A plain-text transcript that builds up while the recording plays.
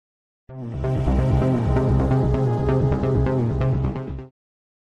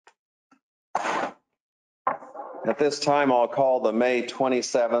At this time, I'll call the May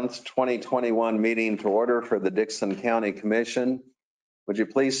 27th, 2021 meeting to order for the Dickson County Commission. Would you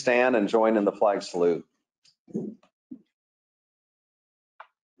please stand and join in the flag salute?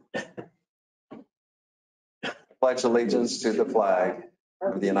 Pledge allegiance to the flag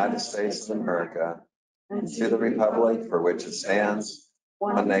of the United States of America and to the republic for which it stands,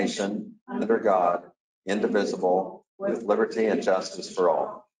 one nation, under God, indivisible, with liberty and justice for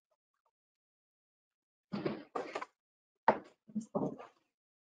all.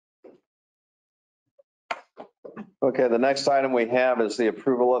 Okay, the next item we have is the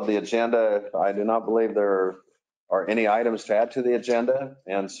approval of the agenda. I do not believe there are any items to add to the agenda.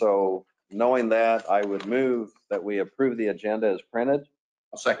 And so knowing that, I would move that we approve the agenda as printed.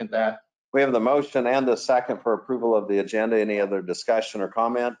 I'll second that. We have the motion and the second for approval of the agenda. Any other discussion or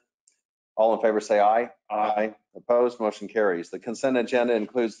comment? All in favor say aye. Aye. Opposed, motion carries. The consent agenda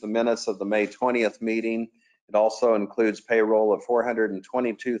includes the minutes of the May 20th meeting. It also includes payroll of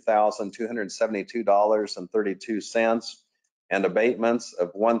 $422,272.32 and abatements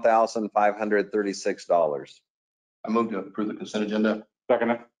of $1,536. I move to approve the consent agenda. Second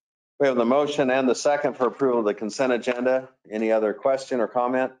it. We have the motion and the second for approval of the consent agenda. Any other question or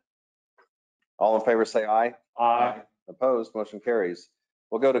comment? All in favor say aye. Aye. Opposed, motion carries.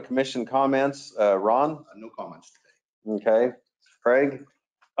 We'll go to commission comments. Ron? No comments today. Okay. Craig?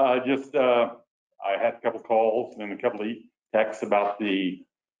 I had a couple calls and a couple of texts about the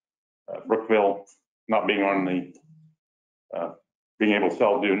Brookville not being on the being able to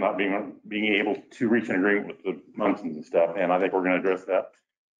sell due, not being able to reach an agreement with the Munsons and stuff. And I think we're going to address that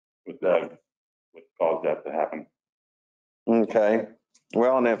with what caused that to happen. Okay.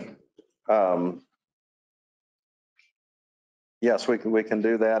 Well, and if yes, we can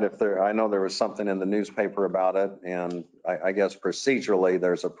do that. If there, I know there was something in the newspaper about it, and I guess procedurally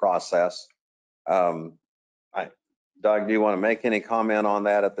there's a process. Doug, do you want to make any comment on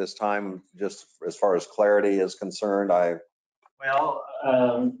that at this time, just as far as clarity is concerned? Well,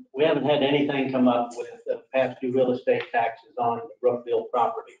 we haven't had anything come up with past due real estate taxes on the Brookville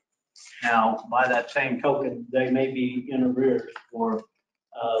property. Now, by that same token, they may be in arrears for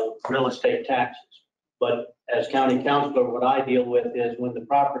real estate taxes. But as county councilor, what I deal with is when the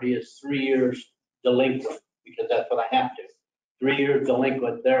property is 3 years delinquent, because that's what I have to. 3 years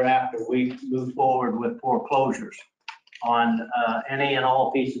delinquent, thereafter, we move forward with foreclosures on any and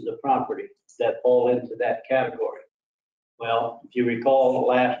all pieces of property that fall into that category. Well, if you recall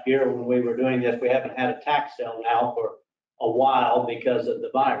last year when we were doing this, we haven't had a tax sale now for a while because of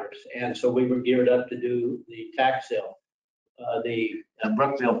the virus. And so we were geared up to do the tax sale. The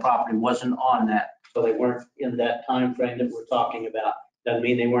Brookville property wasn't on that. So they weren't in that time frame that we're talking about. Doesn't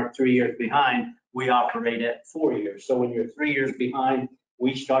mean they weren't 3 years behind. We operate at 4 years. So when you're 3 years behind,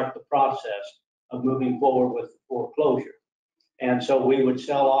 we start the process of moving forward with foreclosure. And so we would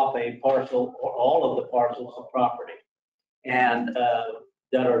sell off a parcel or all of the parcels of property and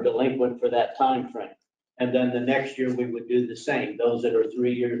that are delinquent for that time frame. And then the next year we would do the same, those that are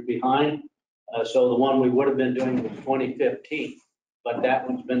 3 years behind. So the one we would have been doing was 2015, but that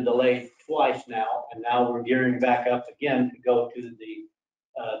one's been delayed twice now. And now we're gearing back up again to go to the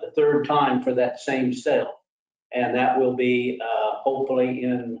third time for that same sale. And that will be hopefully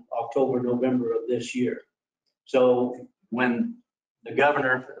in October, November of this year. So when the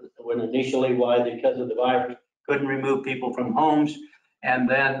governor, initially because of the virus, couldn't remove people from homes, and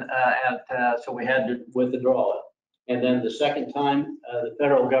then so we had to withdraw it. And then the second time, the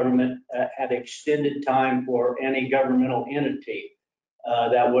federal government had extended time for any governmental entity.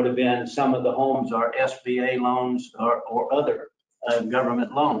 That would have been some of the homes are SBA loans or other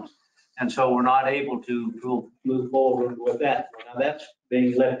government loans. And so we're not able to move forward with that. Now that's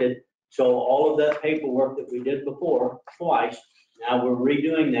being lifted. So all of that paperwork that we did before, twice, now we're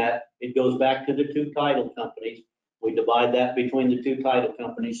redoing that. It goes back to the two title companies. We divide that between the two title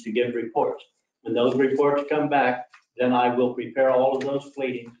companies to give reports. When those reports come back, then I will prepare all of those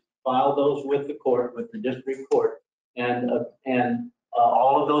pleadings, file those with the court, with the district court, and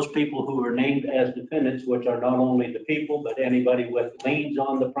all of those people who are named as defendants, which are not only the people, but anybody with liens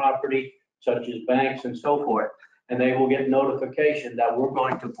on the property, such as banks and so forth. And they will get notification that we're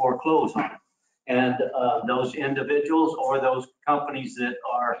going to foreclose on it. And those individuals or those companies that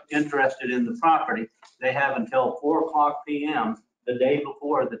are interested in the property, they have until 4:00 p.m. the day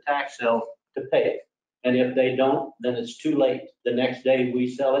before the tax sale to pay it. And if they don't, then it's too late. The next day we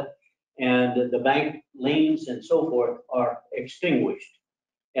sell it, and the bank liens and so forth are extinguished.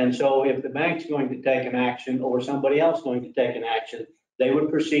 And so if the bank's going to take an action or somebody else going to take an action, they would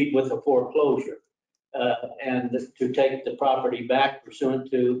proceed with a foreclosure and to take the property back pursuant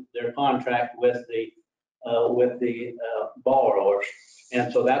to their contract with the borrowers.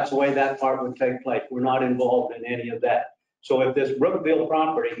 And so that's the way that part would take place. We're not involved in any of that. So if this Brookville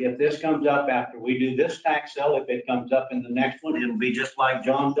property, if this comes up after we do this tax sale, if it comes up in the next one, it'll be just like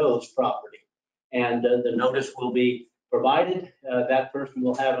John Doe's property. And the notice will be provided. That person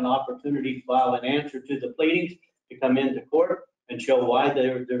will have an opportunity to file an answer to the pleadings, to come into court and show why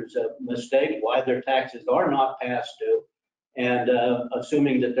there's a mistake, why their taxes are not past due. And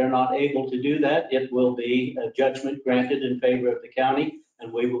assuming that they're not able to do that, it will be a judgment granted in favor of the county,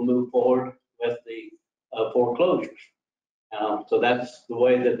 and we will move forward with the foreclosures. So that's the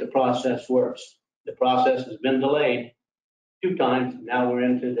way that the process works. The process has been delayed 2 times. Now we're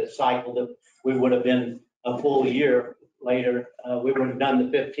into the cycle that we would have been a full year later. We would have done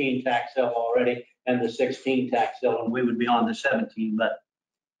the 15 tax sale already and the 16 tax sale, and we would be on the 17, but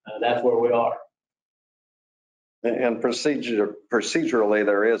that's where we are. And procedurally,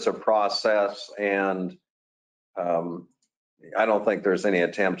 there is a process, and I don't think there's any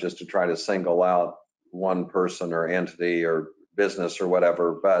attempt just to try to single out one person or entity or business or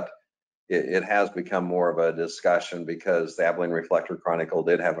whatever, but it has become more of a discussion because the Abilene Reflector Chronicle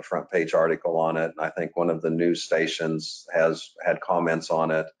did have a front page article on it. And I think one of the news stations has had comments on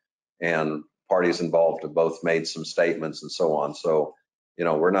it, and parties involved have both made some statements and so on. So, you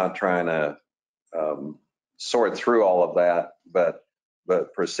know, we're not trying to sort through all of that, but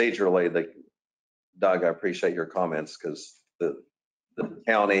procedurally, Doug, I appreciate your comments, because the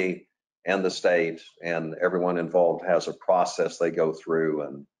county and the state and everyone involved has a process they go through,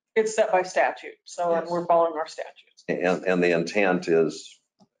 and It's set by statute, so Yes. we're following our statutes. and the intent is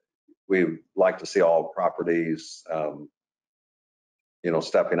we'd like to see all properties, you know,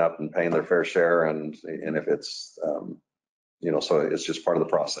 stepping up and paying their fair share, and if it's, you know, so it's just part of the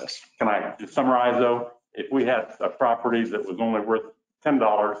process. Can I just summarize though? If we had a property that was only worth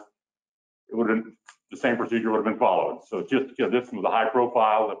 $10, it wouldn't, the same procedure would have been followed. So it's just because this was a high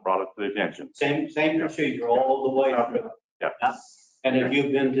profile that brought it to the attention. Same procedure all the way through. Yeah. And if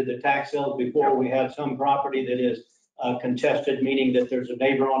you've been to the tax sales before, we have some property that is contested, meaning that there's a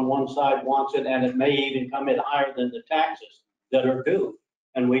neighbor on one side wants it, and it may even come in higher than the taxes that are due.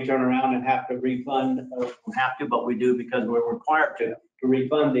 And we turn around and have to refund, but we do because we're required to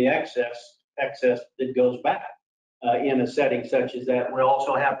refund the excess that goes back in a setting such as that. We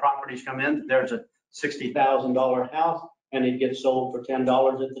also have properties come in, there's a $60,000 house and it gets sold for $10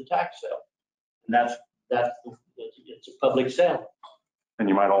 at the tax sale. And it's a public sale. And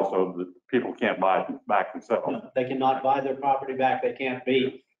you might also, the people can't buy it back themselves. They cannot buy their property back. They can't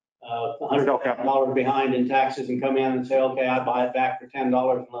be $100,000 behind in taxes and come in and say, okay, I buy it back for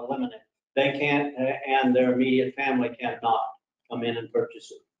 $10 and eliminate it. They can't, and their immediate family cannot come in and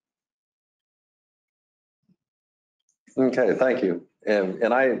purchase it. Okay, thank you.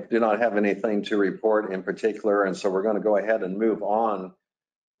 And I do not have anything to report in particular, and so we're going to go ahead and move on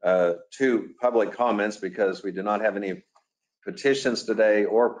to public comments, because we do not have any petitions today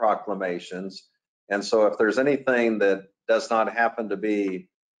or proclamations. And so if there's anything that does not happen to be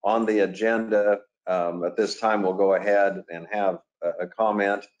on the agenda at this time, we'll go ahead and have a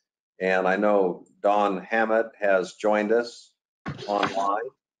comment. And I know Don Hammett has joined us online.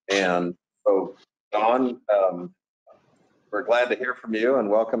 And so Don, we're glad to hear from you,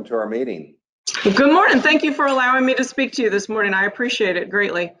 and welcome to our meeting. Good morning. Thank you for allowing me to speak to you this morning. I appreciate it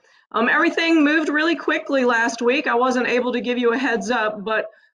greatly. Everything moved really quickly last week. I wasn't able to give you a heads up, but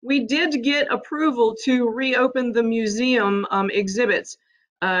we did get approval to reopen the museum exhibits.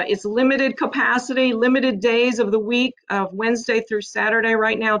 It's limited capacity, limited days of the week, of Wednesday through Saturday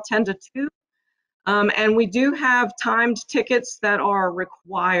right now, 10 to 2. And we do have timed tickets that are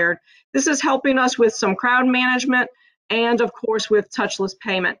required. This is helping us with some crowd management and, of course, with touchless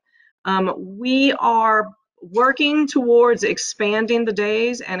payment. We are working towards expanding the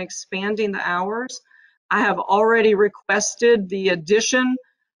days and expanding the hours. I have already requested the addition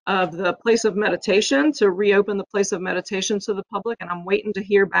of the place of meditation, to reopen the place of meditation to the public, and I'm waiting to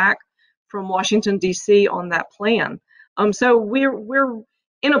hear back from Washington, D.C. on that plan. So we're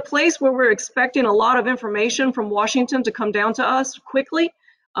in a place where we're expecting a lot of information from Washington to come down to us quickly,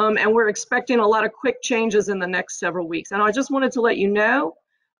 and we're expecting a lot of quick changes in the next several weeks. And I just wanted to let you know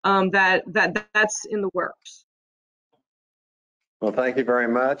that's in the works. Well, thank you very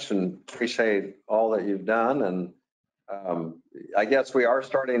much, and appreciate all that you've done. And I guess we are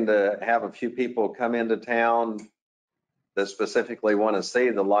starting to have a few people come into town that specifically want to see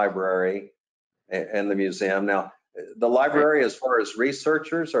the library and the museum. Now, The library, as far as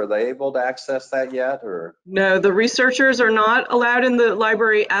researchers, are they able to access that yet, or? No, the researchers are not allowed in the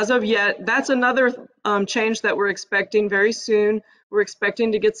library as of yet. That's another change that we're expecting very soon. We're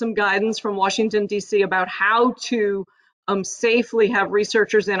expecting to get some guidance from Washington, D.C. about how to safely have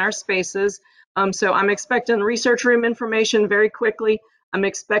researchers in our spaces. So I'm expecting research room information very quickly. I'm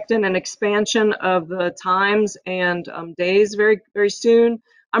expecting an expansion of the times and days very, very soon.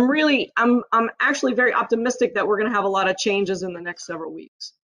 I'm actually very optimistic that we're going to have a lot of changes in the next several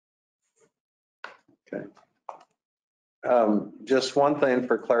weeks. Okay. Just one thing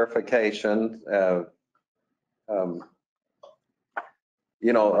for clarification.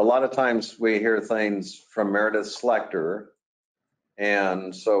 You know, a lot of times we hear things from Meredith Slechter.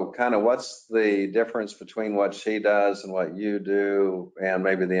 And so kind of what's the difference between what she does and what you do, and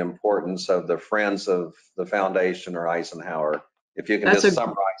maybe the importance of the Friends of the Foundation or Eisenhower? If you can just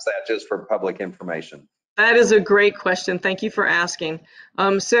summarize that just for public information. That is a great question. Thank you for asking.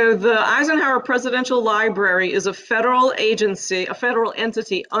 So the Eisenhower Presidential Library is a federal agency, a federal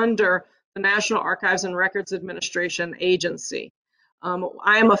entity under the National Archives and Records Administration agency.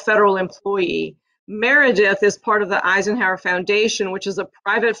 I am a federal employee. Meredith is part of the Eisenhower Foundation, which is a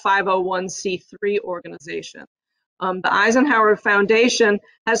private 501c3 organization. The Eisenhower Foundation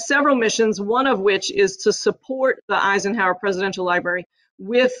has several missions, one of which is to support the Eisenhower Presidential Library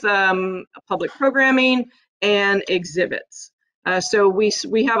with public programming and exhibits. So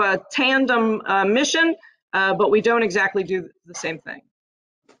we have a tandem mission, but we don't exactly do the same thing.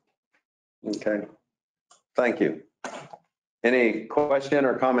 Okay, thank you. Any question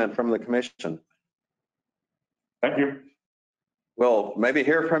or comment from the commission? Thank you. We'll maybe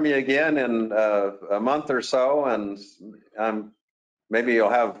hear from you again in a month or so, and maybe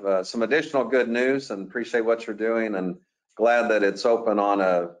you'll have some additional good news, and appreciate what you're doing, and glad that it's open on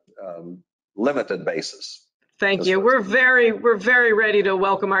a limited basis. Thank you. We're very ready to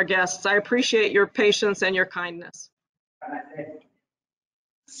welcome our guests. I appreciate your patience and your kindness.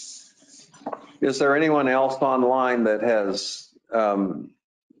 Is there anyone else online that has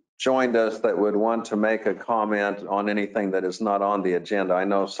joined us that would want to make a comment on anything that is not on the agenda? I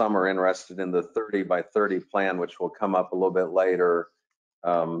know some are interested in the 30 by 30 plan, which will come up a little bit later,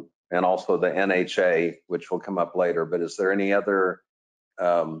 and also the NHA, which will come up later. But is there any other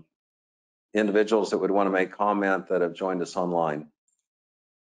individuals that would want to make comment that have joined us online?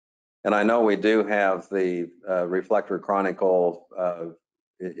 And I know we do have the Reflector Chronicle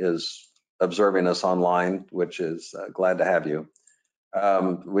is observing us online, which is glad to have you.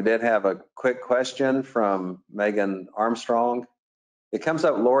 We did have a quick question from Megan Armstrong. It comes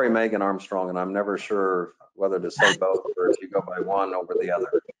up Lori Megan Armstrong, and I'm never sure whether to say both or if you go by one over the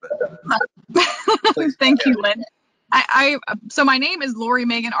other. But, thank you, Lynn. So my name is Lori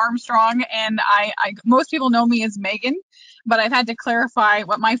Megan Armstrong, and most people know me as Megan, but I've had to clarify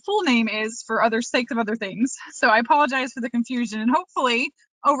what my full name is for other sakes of other things. So I apologize for the confusion, and hopefully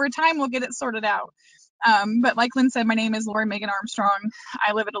over time we'll get it sorted out. But like Lynn said, my name is Lori Megan Armstrong.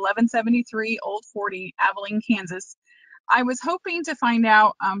 I live at 1173 Old 40, Abilene, Kansas. I was hoping to find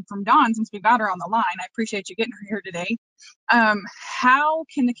out from Dawn, since we got her on the line, I appreciate you getting her here today, how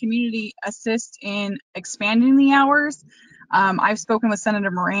can the community assist in expanding the hours? I've spoken with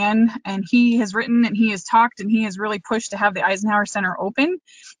Senator Moran, and he has written and he has talked and he has really pushed to have the Eisenhower Center open.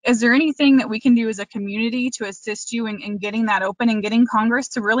 Is there anything that we can do as a community to assist you in getting that open and getting Congress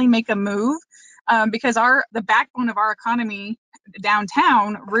to really make a move? Because the backbone of our economy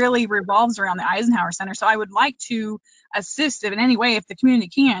downtown really revolves around the Eisenhower Center. So I would like to assist in any way, if the community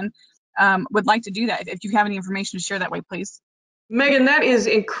can, would like to do that. If you have any information to share that way, please. Megan, that is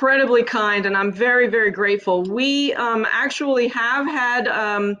incredibly kind, and I'm very grateful. We actually have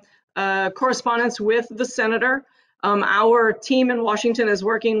had correspondence with the senator. Our team in Washington is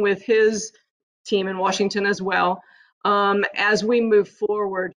working with his team in Washington as well as we move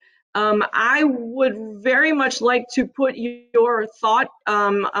forward. I would very much like to put your thought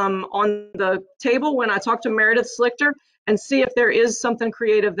on the table when I talk to Meredith Slechter and see if there is something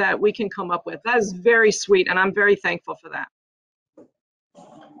creative that we can come up with. That is very sweet, and I'm very thankful for that.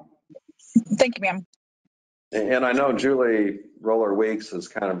 Thank you, ma'am. And I know Julie Roller Weeks has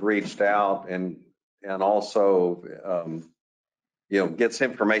kind of reached out and also, gets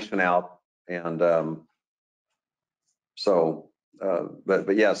information out. And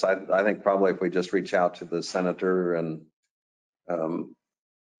but yes, I think probably if we just reach out to the senator and,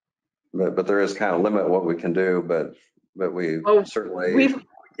 but there is kind of limit what we can do, but we certainly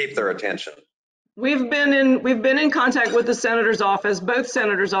keep their attention. We've been in contact with the senator's office, both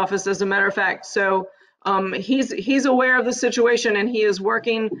senators' office, as a matter of fact. So he's aware of the situation, and he is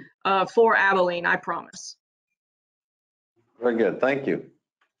working for Abilene, I promise. Very good, thank you.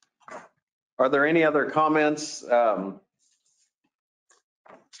 Are there any other comments?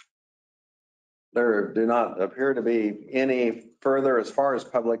 There do not appear to be any further as far as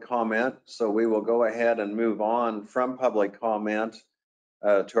public comment, so we will go ahead and move on from public comment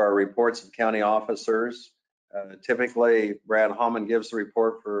to our reports of county officers. Typically, Brad Hammond gives the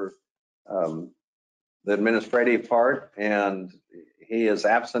report for the administrative part, and he is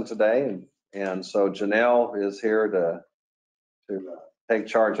absent today. And so Janelle is here to take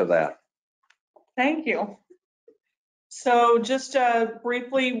charge of that. Thank you. So just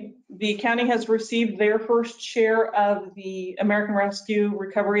briefly, the county has received their first share of the American Rescue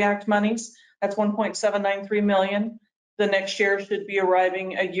Recovery Act monies. That's 1.793 million. The next share should be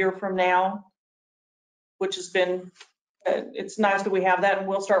arriving a year from now, which has been, it's nice that we have that, and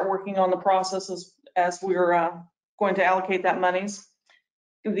we'll start working on the processes as we're going to allocate that monies.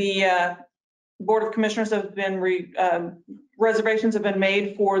 The Board of Commissioners have been, reservations have been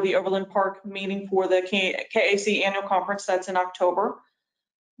made for the Overland Park meeting for the KAC annual conference. That's in October.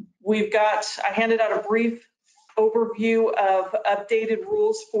 I handed out a brief overview of updated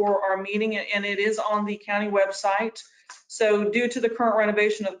rules for our meeting, and it is on the county website. So due to the current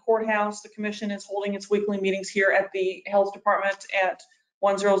renovation of the courthouse, the commission is holding its weekly meetings here at the Health Department at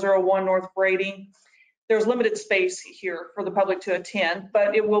 1001 North Brady. There's limited space here for the public to attend,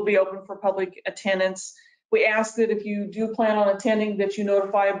 but it will be open for public attendance. We ask that if you do plan on attending, that you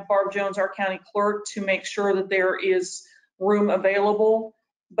notify Barb Jones, our county clerk, to make sure that there is room available.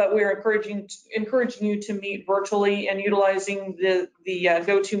 But we're encouraging you to meet virtually and utilizing the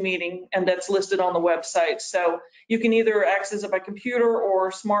GoToMeeting, and that's listed on the website. So you can either access it by computer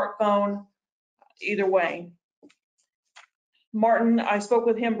or smartphone, either way. Martin, I spoke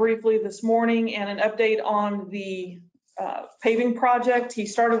with him briefly this morning, and an update on the paving project. He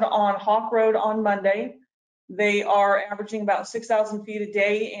started on Hawk Road on Monday. They are averaging about 6,000 feet a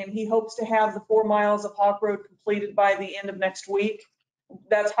day, and he hopes to have the 4 miles of Hawk Road completed by the end of next week.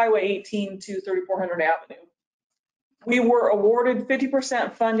 That's Highway 18 to 3400 Avenue. We were awarded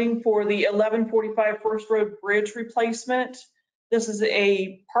 50% funding for the 1145 First Road Bridge replacement. This is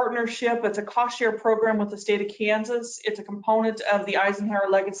a partnership. It's a cost share program with the state of Kansas. It's a component of the Eisenhower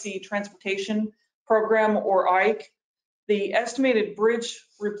Legacy Transportation Program, or IKE. The estimated bridge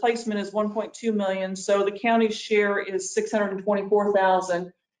replacement is 1.2 million, so the county's share is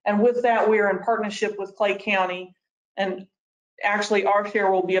 624,000. And with that, we are in partnership with Clay County, and actually our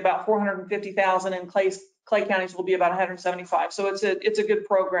share will be about 450,000, and Clay County's will be about 175. So it's a good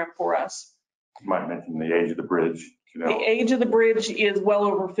program for us. You might mention the age of the bridge. The age of the bridge is well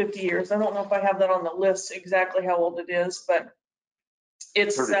over 50 years. I don't know if I have that on the list exactly how old it is, but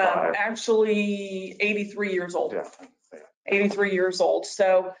it's actually 83 years old. Yeah. 83 years old.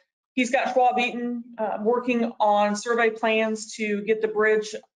 So he's got Schwab Eaton working on survey plans to get the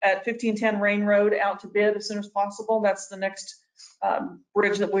bridge at 1510 Rain Road out to bid as soon as possible. That's the next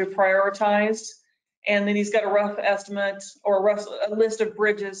bridge that we've prioritized. And then he's got a rough estimate or a list of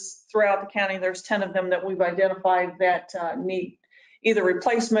bridges throughout the county. There's 10 of them that we've identified that need either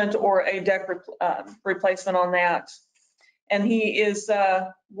replacement or a deck replacement on that. And he is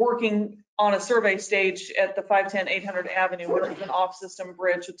working on a survey stage at the 510 800 Avenue, which is an off-system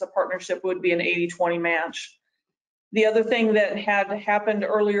bridge. It's a partnership, would be an 80-20 match. The other thing that had happened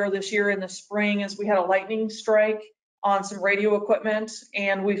earlier this year in the spring is we had a lightning strike on some radio equipment,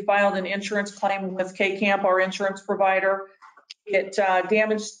 and we filed an insurance claim with K-Camp, our insurance provider. It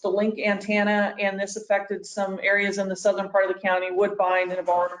damaged the link antenna, and this affected some areas in the southern part of the county. Woodbine,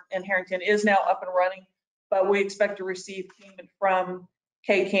 Navarre, and Harrington is now up and running, but we expect to receive payment from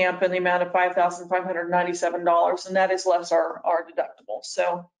K-Camp in the amount of $5,597, and that is less our deductible.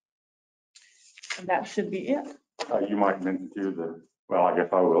 So, and that should be it. You might mention too well, I guess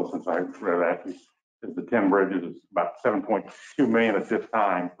I will, since I read that. Is the 10 bridges is about 7.2 million at this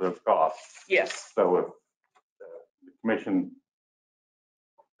time for those costs. Yes. So if the commission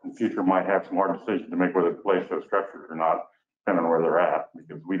in the future might have some hard decisions to make whether to place those structures or not, depending on where they're at,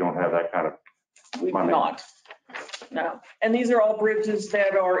 because we don't have that kind of We money. do not. No. And these are all bridges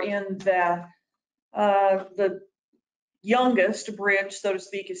that are in the youngest bridge, so to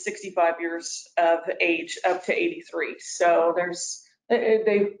speak, is 65 years of age up to 83. So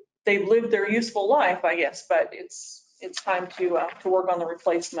they've lived their useful life, I guess, but it's time to work on the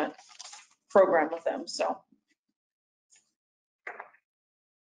replacement program with them. So.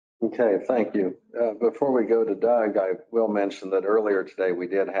 Okay, thank you. Before we go to Doug, I will mention that earlier today we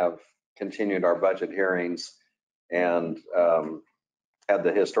did have continued our budget hearings and had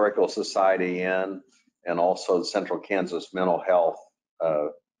the Historical Society in, and also the Central Kansas Mental Health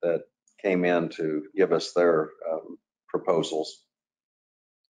that came in to give us their proposals.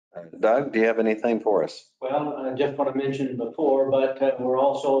 Doug, do you have anything for us? Well, just what I mentioned before, but we're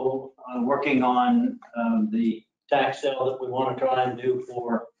also working on the tax sale that we want to try and do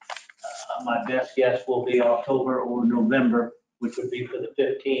for, my best guess will be October or November, which would be for the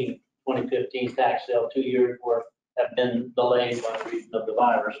 2015 tax sale. 2 years worth have been delayed by reason of the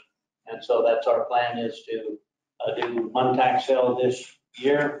virus. And so that's our plan, is to do one tax sale this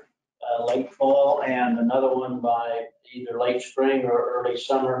year, late fall, and another one by either late spring or early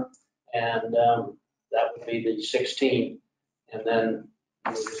summer. And that would be the 16. And then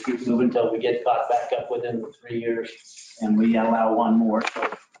we'll just keep moving until we get caught back up within the 3 years, and we allow one more,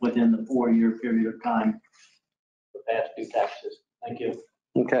 so within the 4-year period of time for past due taxes. Thank you.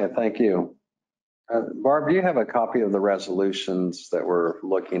 Okay, thank you. Barb, do you have a copy of the resolutions that we're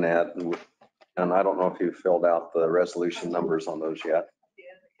looking at? And I don't know if you filled out the resolution numbers on those yet.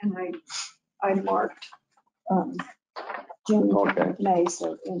 And I marked June, Okay. May,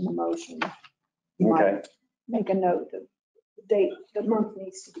 so in the motion. You might Okay, make a note that the date, the month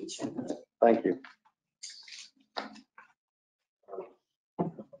needs to be changed. thank you.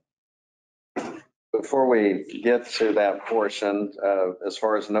 Before we get to that portion, as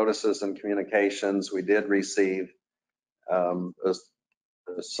far as notices and communications, we did receive a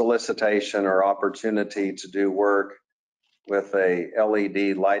solicitation or opportunity to do work with a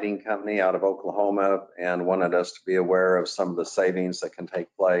LED lighting company out of Oklahoma, and wanted us to be aware of some of the savings that can take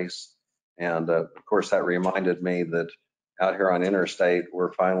place. And of course, that reminded me that out here on Interstate,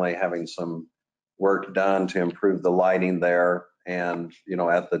 we're finally having some work done to improve the lighting there. And, you know,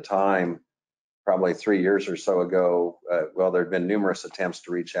 at the time, probably 3 years or so ago, well, there'd been numerous attempts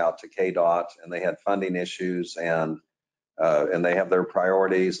to reach out to KDOT, and they had funding issues, and they have their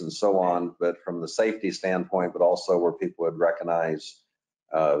priorities and so on. But from the safety standpoint, but also where people would recognize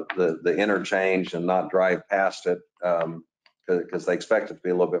the interchange and not drive past it, because they expect it to be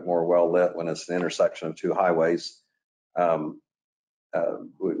a little bit more well lit when it's an intersection of two highways.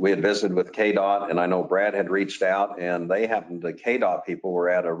 We had visited with KDOT, and I know Brad had reached out, and they happened to, KDOT people were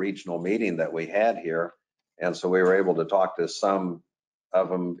at a regional meeting that we had here. And so we were able to talk to some of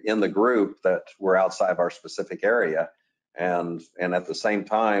them in the group that were outside of our specific area. And at the same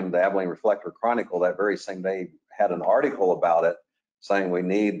time, the Abilene Reflector Chronicle that very same day had an article about it saying we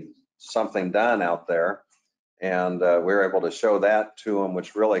need something done out there. And we were able to show that to them,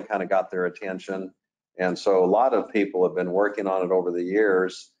 which really kind of got their attention. And so a lot of people have been working on it over the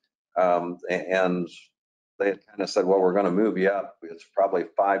years. And they had kind of said, well, we're going to move you up. It's probably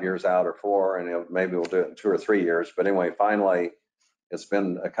 5 years out or 4, and maybe we'll do it in 2 or 3 years. But anyway, finally, it's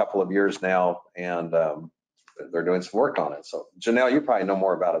been a couple of years now, and they're doing some work on it. So Janelle, you probably know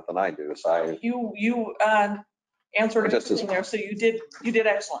more about it than I do. So You answered Just as- everything there, so you did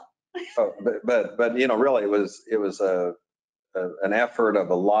excellent. but you know, really, it was an effort of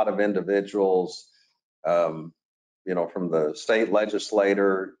a lot of individuals, you know, from the state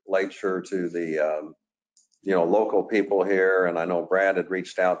legislature to the you know, local people here. And I know Brad had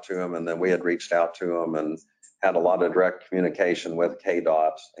reached out to him, and then we had reached out to him and had a lot of direct communication with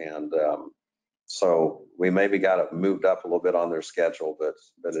KDOT. And so we maybe got it moved up a little bit on their schedule,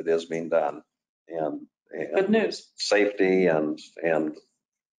 but it is being done. And Good news. safety and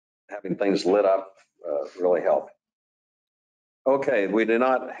having things lit up really help. Okay, we do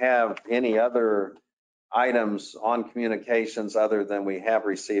not have any other items on communications other than we have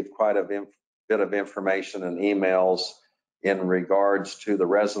received quite a bit of information and emails in regards to the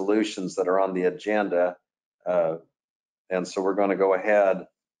resolutions that are on the agenda. And so we're going to go ahead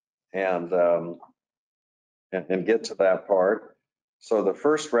and get to that part. So the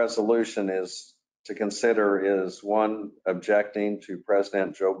first resolution is to consider is one, objecting to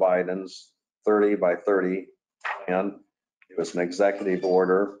President Joe Biden's 30 by 30 plan. It was an executive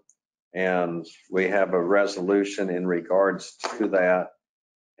order, and we have a resolution in regards to that.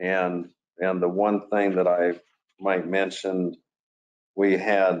 And the one thing that I might mention, we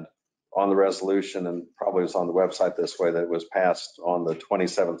had on the resolution, and probably was on the website this way, that it was passed on the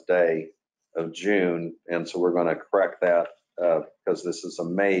 27th day of June. And so we're going to correct that because this is a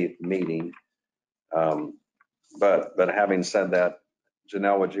May meeting. But having said that,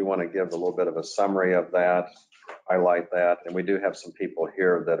 Janelle, would you want to give a little bit of a summary of that, highlight that? And we do have some people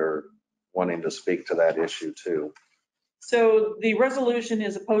here that are wanting to speak to that issue too. So the resolution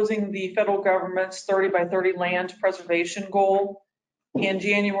is opposing the federal government's 30 by 30 land preservation goal. In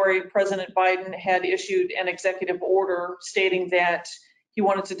January, President Biden had issued an executive order stating that he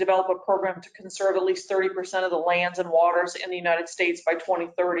wanted to develop a program to conserve at least 30% of the lands and waters in the United States by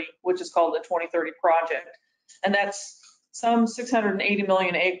 2030, which is called the 2030 Project. And that's some 680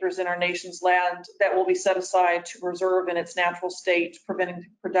 million acres in our nation's land that will be set aside to preserve in its natural state, preventing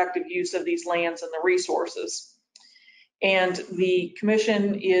productive use of these lands and the resources. And the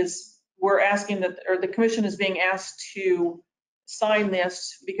commission is, the commission is being asked to sign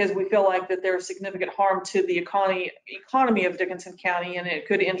this because we feel like that there's significant harm to the economy of Dickinson County, and it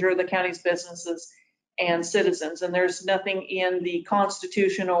could injure the county's businesses and citizens. And there's nothing in the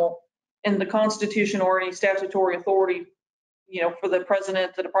Constitution or any statutory authority, for the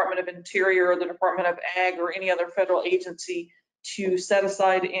president, the Department of Interior, or the Department of Ag, or any other federal agency to set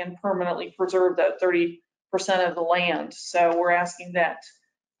aside and permanently preserve that 30% of the land. So we're asking that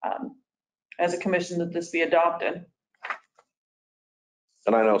as a commission that this be adopted.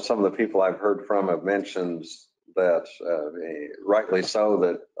 And I know some of the people I've heard from have mentioned that, rightly so,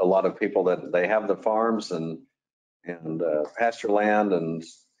 that a lot of people that they have the farms and pasture land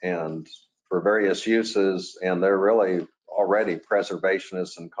and for various uses, and they're really already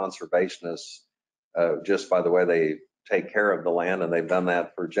preservationists and conservationists just by the way they take care of the land, and they've done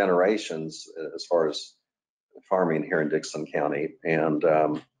that for generations as far as farming here in Dickinson County. And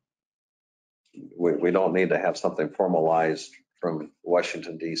we don't need to have something formalized from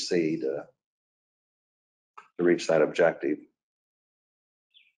Washington, D.C. to reach that objective.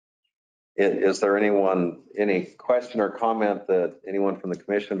 Is there any question or comment that anyone from the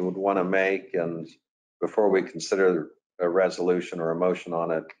commission would want to make? And before we consider a resolution or a motion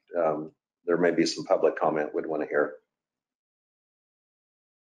on it, there may be some public comment we'd want to hear.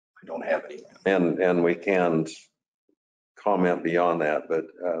 I don't have any. And we can comment beyond that, but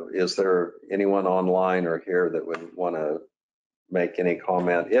is there anyone online or here that would want to make any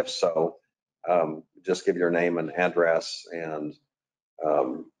comment? If so, just give your name and address and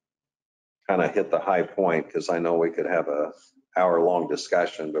kind of hit the high point, because I know we could have a hour-long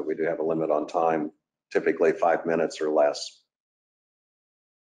discussion, but we do have a limit on time, typically 5 minutes or less.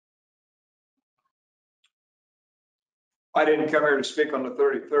 I didn't come here to speak on the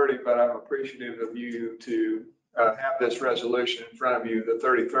 3030, but I'm appreciative of you to have this resolution in front of you. The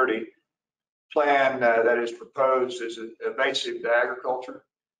 3030 plan that is proposed is evasive to agriculture.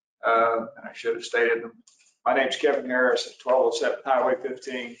 And I should have stated them. My name's Kevin Harris at 1207 Highway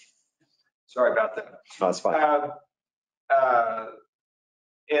 15. Sorry about that. No, that's fine.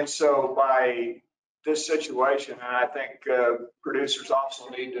 And so by this situation, and I think producers also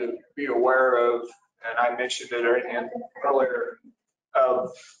need to be aware of, and I mentioned it earlier,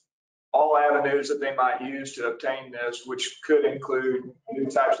 of all avenues that they might use to obtain this, which could include new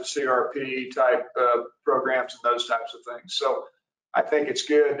types of CRP type programs and those types of things. So I think it's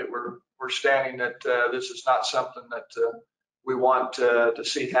good that we're standing that this is not something that we want to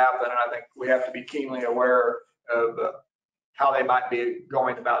see happen. And I think we have to be keenly aware of how they might be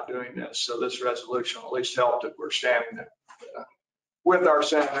going about doing this. So this resolution will at least help that we're standing with our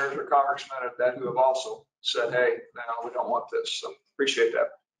senators or congressmen who have also said, hey, no, we don't want this. So appreciate that.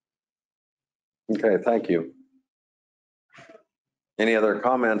 Okay, thank you. Any other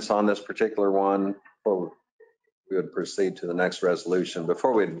comments on this particular one before we would proceed to the next resolution?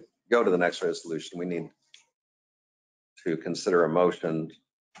 Before we go to the next resolution, we need to consider a motion,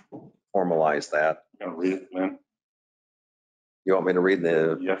 formalize that. I'm gonna read it, Lynn. You want me to read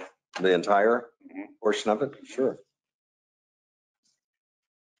Yes. the entire Mhm. portion of it? Sure.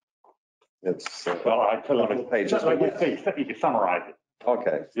 It's Well, I tell couple you, pages. like you say, you can summarize it,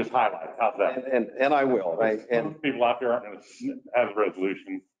 okay, just highlight it. How's that? and I will. And People out there aren't gonna have a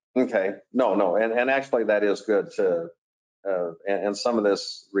resolution. okay, no, and actually that is good to, and some of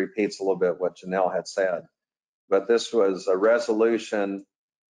this repeats a little bit what Janelle had said, but this was a resolution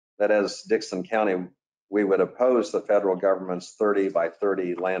that as Dickinson County, we would oppose the federal government's 30 by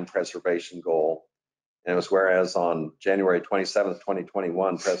 30 land preservation goal. And it was whereas on January 27th,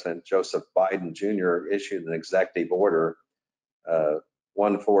 2021, President Joseph Biden Jr. issued an executive order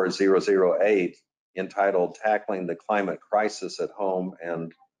 14008 entitled Tackling the Climate Crisis at Home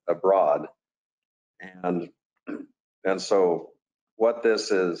and Abroad. And so what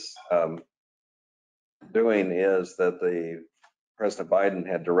this is doing is that President Biden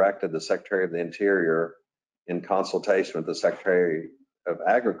had directed the Secretary of the Interior in consultation with the Secretary of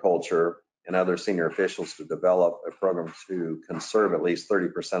Agriculture and other senior officials to develop a program to conserve at least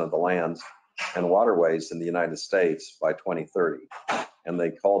 30% of the lands and waterways in the United States by 2030. And they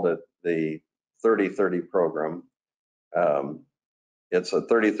called it the 3030 program. It's a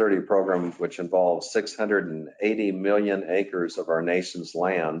 3030 program which involves 680 million acres of our nation's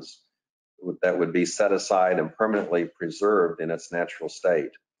lands that would be set aside and permanently preserved in its natural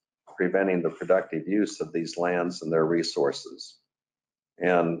state, preventing the productive use of these lands and their resources.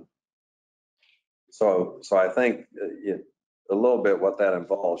 And So I think a little bit what that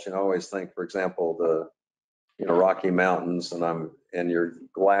involves, I always think, for example, Rocky Mountains, and you're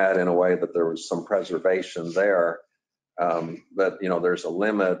glad in a way that there was some preservation there. But there's a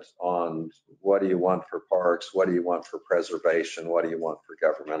limit on what do you want for parks, what do you want for preservation, what do you want for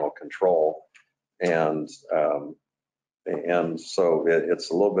governmental control, and so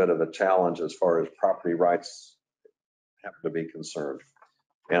it's a little bit of a challenge as far as property rights have to be concerned.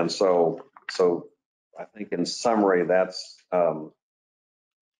 And so I think in summary, that's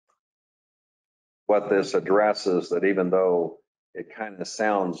what this addresses, that even though it kind of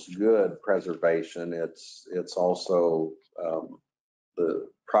sounds good, preservation, it's also the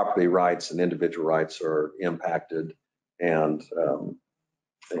property rights and individual rights are impacted, and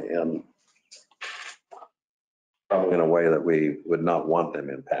probably in a way that we would not want them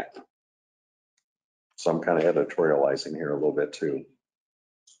impacted. So I'm kind of editorializing here a little bit too.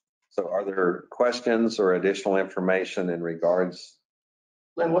 So are there questions or additional information in regards?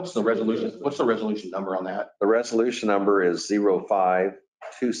 Lynn, what's the resolution? What's the resolution number on that? The resolution number is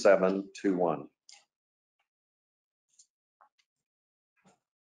 052721.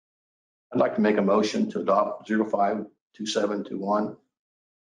 I'd like to make a motion to adopt 052721.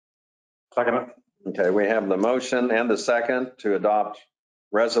 Second. Okay, we have the motion and the second to adopt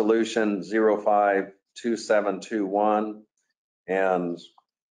resolution 052721. And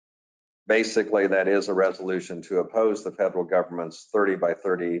basically that is a resolution to oppose the federal government's 30 by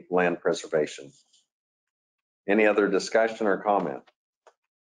 30 land preservation. Any other discussion or comment?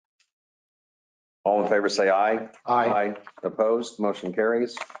 All in favor say aye. Aye. Opposed, motion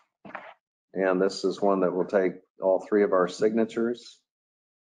carries. And this is one that will take all three of our signatures.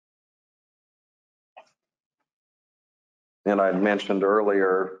 And I mentioned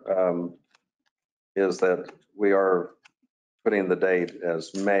earlier is that we are putting the date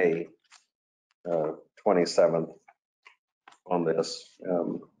as May 27th on this,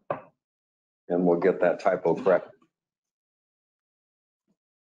 and we'll get that typo corrected.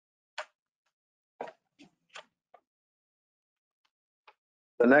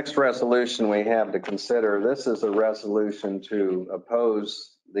 The next resolution we have to consider, this is a resolution to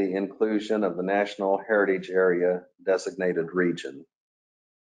oppose the inclusion of the National Heritage Area designated region.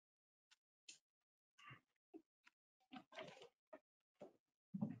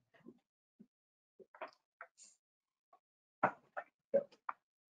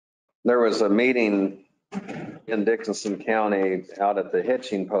 There was a meeting in Dickinson County out at the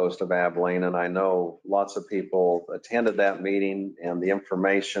hitching post of Abilene, and I know lots of people attended that meeting, and the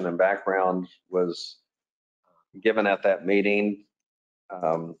information and background was given at that meeting.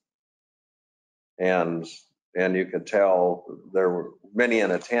 And you could tell there were many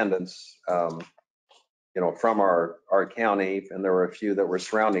in attendance, from our county, and there were a few that were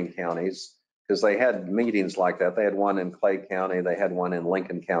surrounding counties, because they had meetings like that. They had one in Clay County, they had one in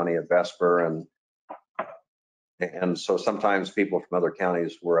Lincoln County at Vesper, and so sometimes people from other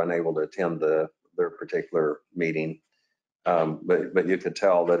counties were unable to attend their particular meeting. But you could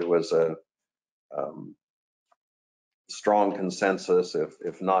tell that it was a strong consensus,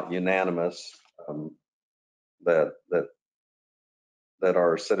 if not unanimous, that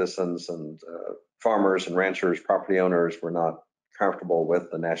our citizens and farmers and ranchers, property owners were not comfortable with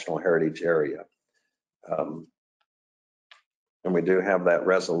the National Heritage Area. And we do have that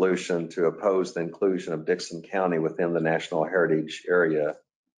resolution to oppose the inclusion of Dickinson County within the National Heritage Area,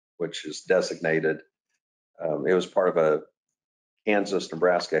 which is designated. It was part of a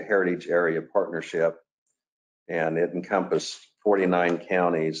Kansas-Nebraska Heritage Area partnership, and it encompassed 49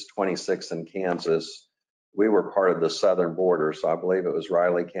 counties, 26 in Kansas. We were part of the southern border, so I believe it was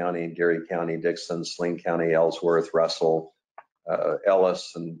Riley County, Geary County, Dixon, Saline County, Ellsworth, Russell,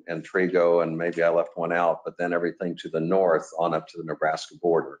 Ellis, and Trigo, and maybe I left one out, but then everything to the north on up to the Nebraska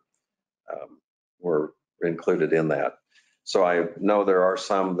border were included in that. So I know there are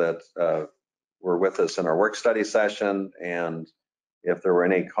some that were with us in our work study session, and if there were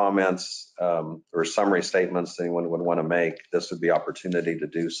any comments or summary statements anyone would want to make, this would be opportunity to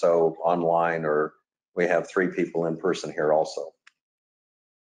do so online, or we have 3 people in person here also.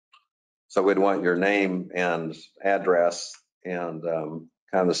 So we'd want your name and address, and kind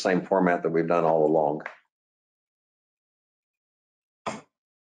of the same format that we've done all along.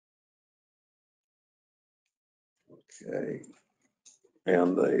 Okay.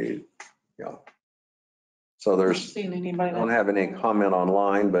 And so there's, I don't have any comment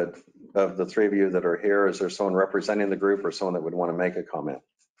online, but of the 3 of you that are here, is there someone representing the group or someone that would want to make a comment?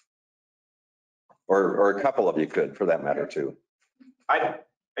 Or a couple of you could, for that matter, too.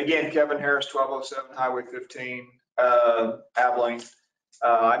 Again, Kevin Harris, 1207 Highway 15, Abilene.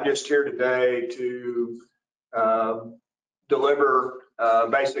 I'm just here today to deliver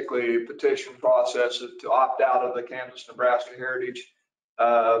basically a petition process to opt out of the Kansas-Nebraska Heritage.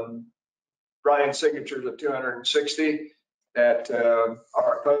 Brought in signatures of 260 that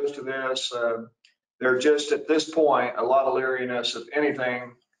are opposed to this. They're just at this point a lot of leeriness of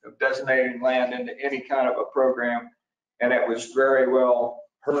anything of designating land into any kind of a program. And it was very well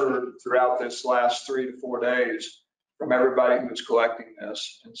heard throughout this last 3 to 4 days from everybody who was collecting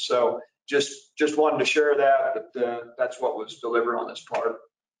this. And so just wanted to share that, but that's what was delivered on this part.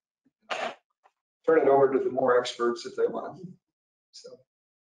 Turn it over to the more experts if they want. So.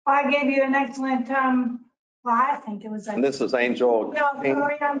 I gave you an excellent, well, I think it was. And this is Angel. No,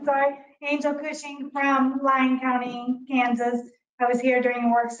 I'm sorry. Angel Cushing from Lyon County, Kansas. I was here during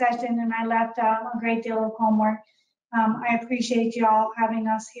a work session and I left a great deal of homework. I appreciate you all having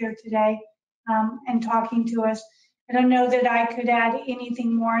us here today and talking to us. I don't know that I could add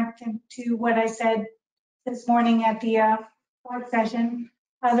anything more to what I said this morning at the work session,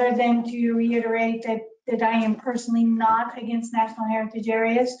 other than to reiterate that I am personally not against national heritage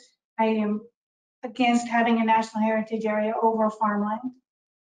areas. I am against having a national heritage area over farmland.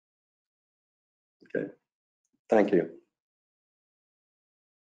 Okay, thank you.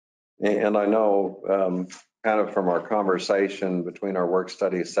 And I know kind of from our conversation between our work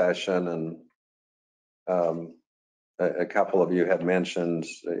study session and a couple of you had mentioned,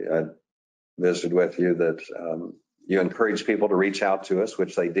 I visited with you that you encouraged people to reach out to us,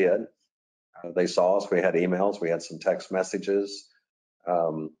 which they did. They saw us, we had emails, we had some text messages,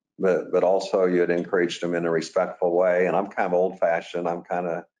 but also you had encouraged them in a respectful way. And I'm kind of old fashioned. I'm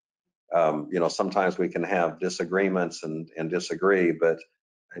kind of, sometimes we can have disagreements and disagree, but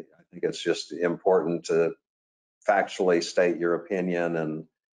I think it's just important to factually state your opinion and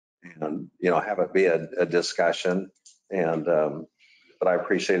have it be a discussion. And but I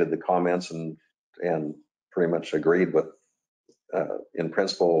appreciated the comments and pretty much agreed with in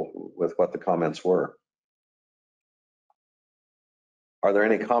principle with what the comments were. Are there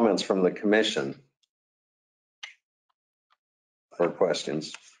any comments from the commission or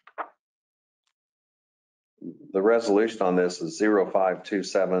questions? The resolution on this is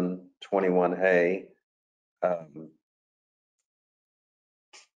 052721A.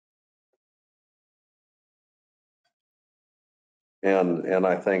 And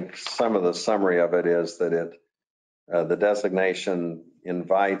I think some of the summary of it is that the designation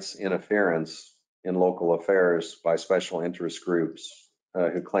invites interference in local affairs by special interest groups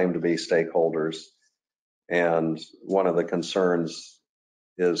who claim to be stakeholders. And one of the concerns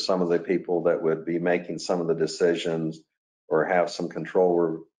is some of the people that would be making some of the decisions or have some control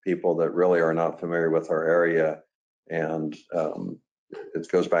were people that really are not familiar with our area. And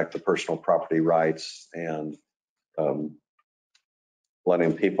it goes back to personal property rights and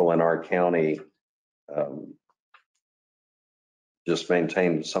letting people in our county just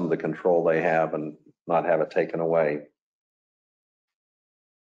maintain some of the control they have and not have it taken away.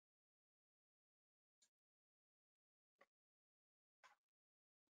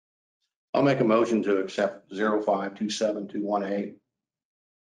 I'll make a motion to accept 052721A.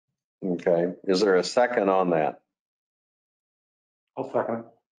 Okay, is there a second on that? I'll second it.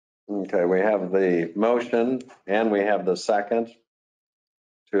 Okay, we have the motion and we have the second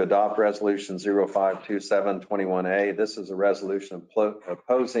to adopt resolution 052721A. This is a resolution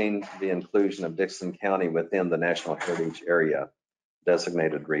opposing the inclusion of Dickson County within the National Heritage Area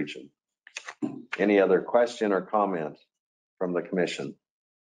designated region. Any other question or comment from the commission?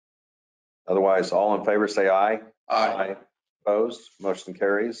 Otherwise, all in favor say aye. Aye. Opposed, motion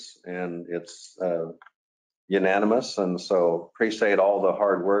carries, and it's unanimous. And so appreciate all the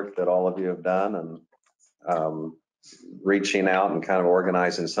hard work that all of you have done and reaching out and kind of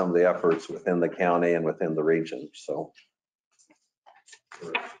organizing some of the efforts within the county and within the region. So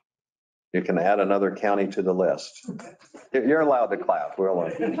you can add another county to the list. You're allowed to clap. We're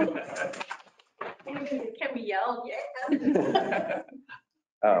allowed. Can we yell? Yeah.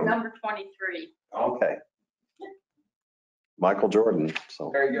 Number 23. Okay. Michael Jordan.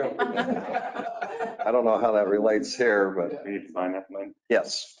 So There you go. I don't know how that relates here, but We need to sign that, Lynn.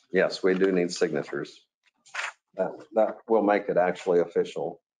 yes, we do need signatures. That will make it actually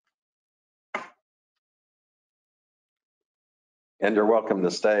official. And you're welcome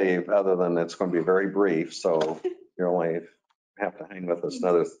to stay, other than it's going to be very brief. So you only have to hang with us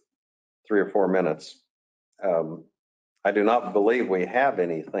another 3 or 4 minutes. I do not believe we have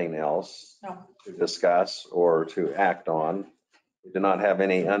anything else to discuss or to act on. We do not have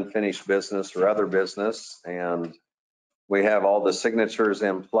any unfinished business or other business, and we have all the signatures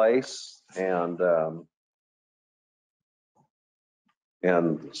in place. And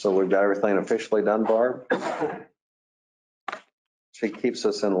And so we've got everything officially done, Barb. She keeps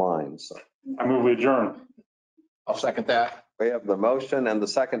us in line, so. I move we adjourn. I'll second that. We have the motion and the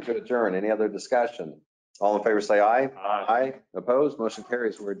second to adjourn. Any other discussion? All in favor, say aye. Aye. Aye. Opposed? Motion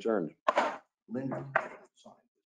carries. We're adjourned. Linda.